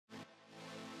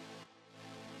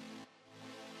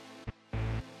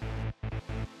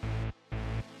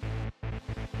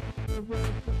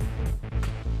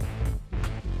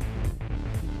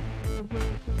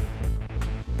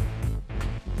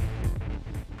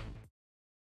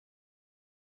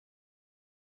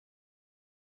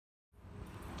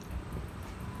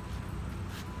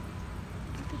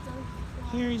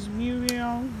Here's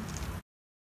Muriel.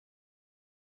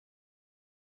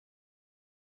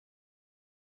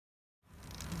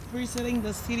 Visiting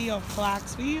the city of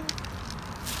Clarksville.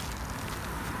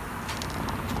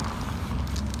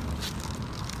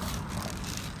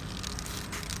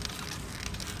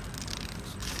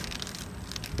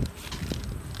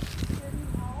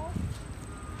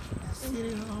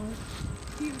 City Hall.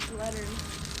 Huge letters.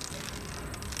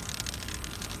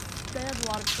 They have a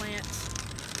lot of plants.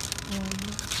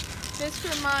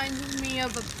 This reminds me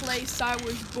of a place I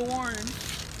was born.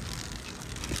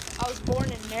 I was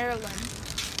born in Maryland.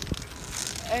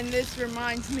 And this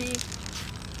reminds me,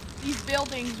 these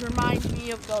buildings remind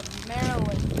me of the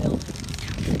Maryland buildings.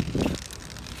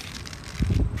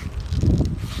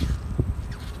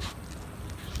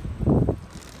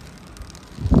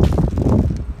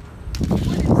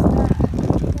 What is that?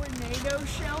 Tornado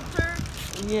shelter?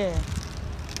 Yeah.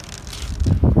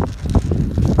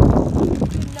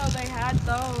 Didn't know they had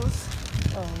those.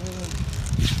 Oh, yeah.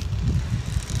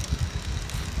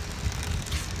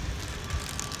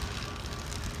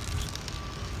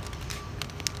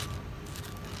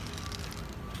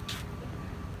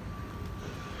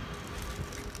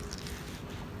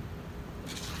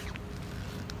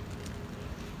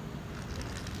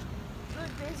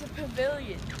 Look, there's a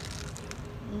pavilion.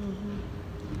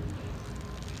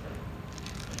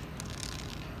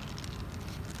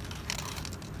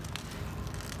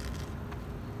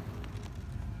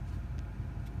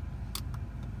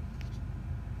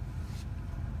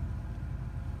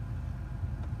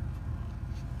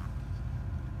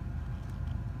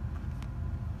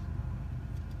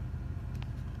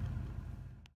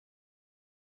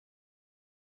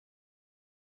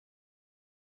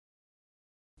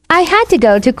 I had to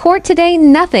go to court today,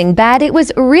 nothing bad, it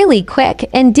was really quick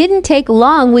and didn't take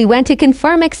long. We went to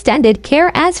confirm extended care.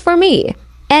 As for me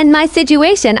and my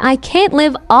situation, I can't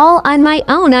live all on my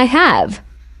own. I have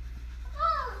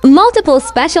multiple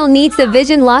special needs, the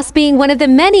vision loss being one of the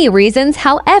many reasons.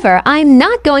 However, I'm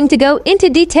not going to go into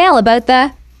detail about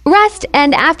the rest.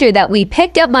 And after that we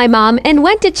picked up my mom and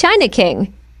went to China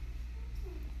King.